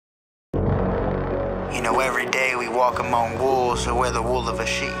You know, every day we walk among wolves who wear the wool of a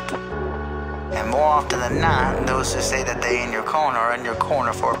sheep. And more often than not, those who say that they in your corner are in your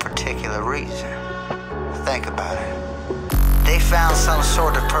corner for a particular reason. Think about it. They found some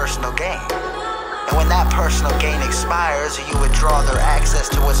sort of personal gain. And when that personal gain expires or you withdraw their access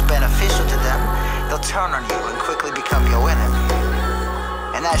to what's beneficial to them, they'll turn on you and quickly become your enemy.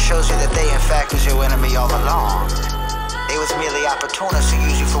 And that shows you that they in fact was your enemy all along. They was merely opportunists who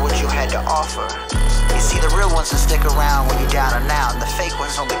used you for what you had to offer. You see, the real ones will stick around when you're down and out, and the fake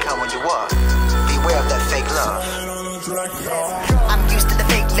ones only come when you're up. Beware of that fake love. I'm used to the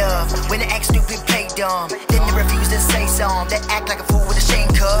fake love, when they act stupid, play dumb. Then they refuse to say something, they act like a fool with a shame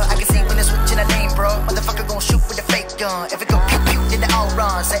cut. I can see when they're switching a name, bro. Motherfucker gon' shoot with a fake gun. If it go pew pew, then they all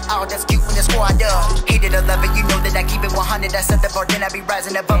run. Say, oh, that's cute when the squad up. Hate it or love it, you know that I keep it 100. I set the bar, then I be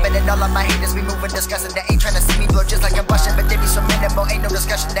rising above it. And all of my haters be moving, discussing. They ain't trying to see me blow just like I'm bushing, but they be so minimal, ain't no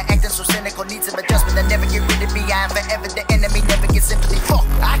discussion. They're acting so cynical, needs some adjustment. They never get rid of me, I am forever the enemy, never get sympathy. Fuck,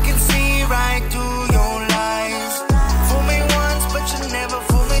 I can see right through your lies. Fool me once, but you never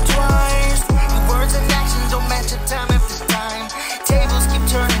fool me twice. Your words and actions don't match up time after time. Tables keep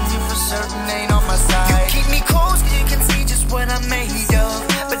turning, you for certain ain't on my side. You keep me close cause you can see just what I'm made of.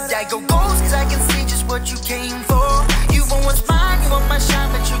 But I go ghost cause I can see just what you came for. You want what's mine, you want my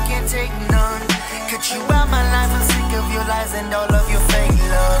shine, but you can't take none. Cut you out my life, I'm sick of your lies and all of your fake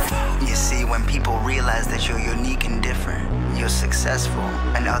love. You see, when people realize that you're unique and different, you're successful,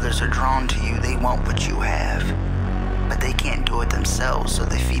 and others are drawn to you, they want what you have. But they can't do it themselves, so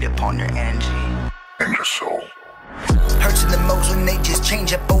they feed upon your energy and your soul. Hurts in the most when they just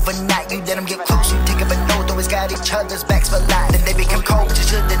change up overnight. You let them get close, you take up a note, always got each other's backs for life. Then they become cold, but you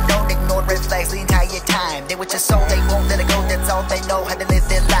should've known, ignored red flags the entire time. They with your soul, they won't let it go, that's all they know, how to live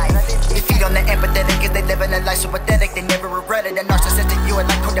their life. They feed on the empathetic, cause they live in a life so pathetic, they never regret it. A narcissistic, you are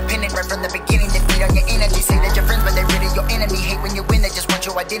like codependent right from the beginning. They feed on your energy, say that you're friends, but they're really your enemy. Hate when you win, they just want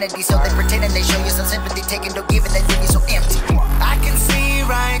your identity, so they pretend and they show you some sympathy. Taking, don't give, and they leave you so empty. I can see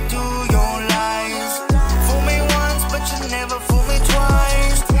right through your lies. Fool me once, but you never fool me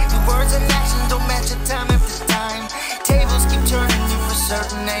twice. Your words and actions don't match up time after time. Tables keep turning, you for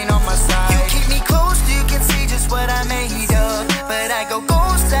certain ain't on my side. You keep me close, you can see just what I made of. But I go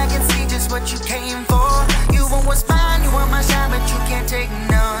ghost, I can see just what you came for. You want what's mine, you want my shine, but you can't take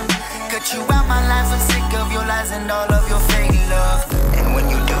none. Cut you out my life, I'm sick of your lies and all of your fake love. And when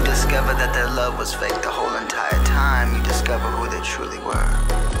you do discover that their love was fake the whole entire time, you discover who they truly were.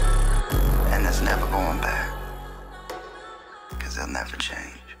 And there's never going back, 'cause they'll never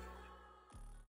change.